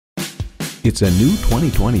It's a new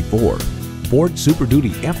 2024 Ford Super Duty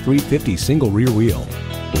F-350 single rear wheel.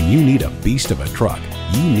 When you need a beast of a truck,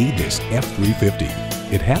 you need this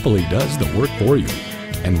F-350. It happily does the work for you.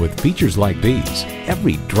 And with features like these,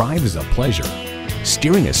 every drive is a pleasure.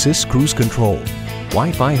 Steering assist cruise control,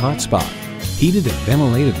 Wi-Fi hotspot, heated and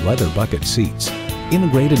ventilated leather bucket seats,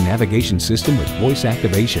 integrated navigation system with voice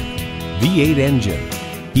activation, V8 engine,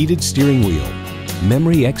 heated steering wheel,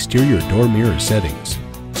 memory exterior door mirror settings,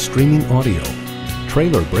 streaming audio,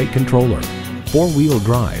 trailer brake controller, four-wheel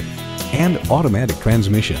drive, and automatic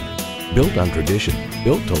transmission. Built on tradition,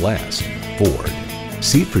 built to last. Ford.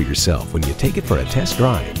 See it for yourself when you take it for a test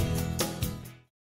drive.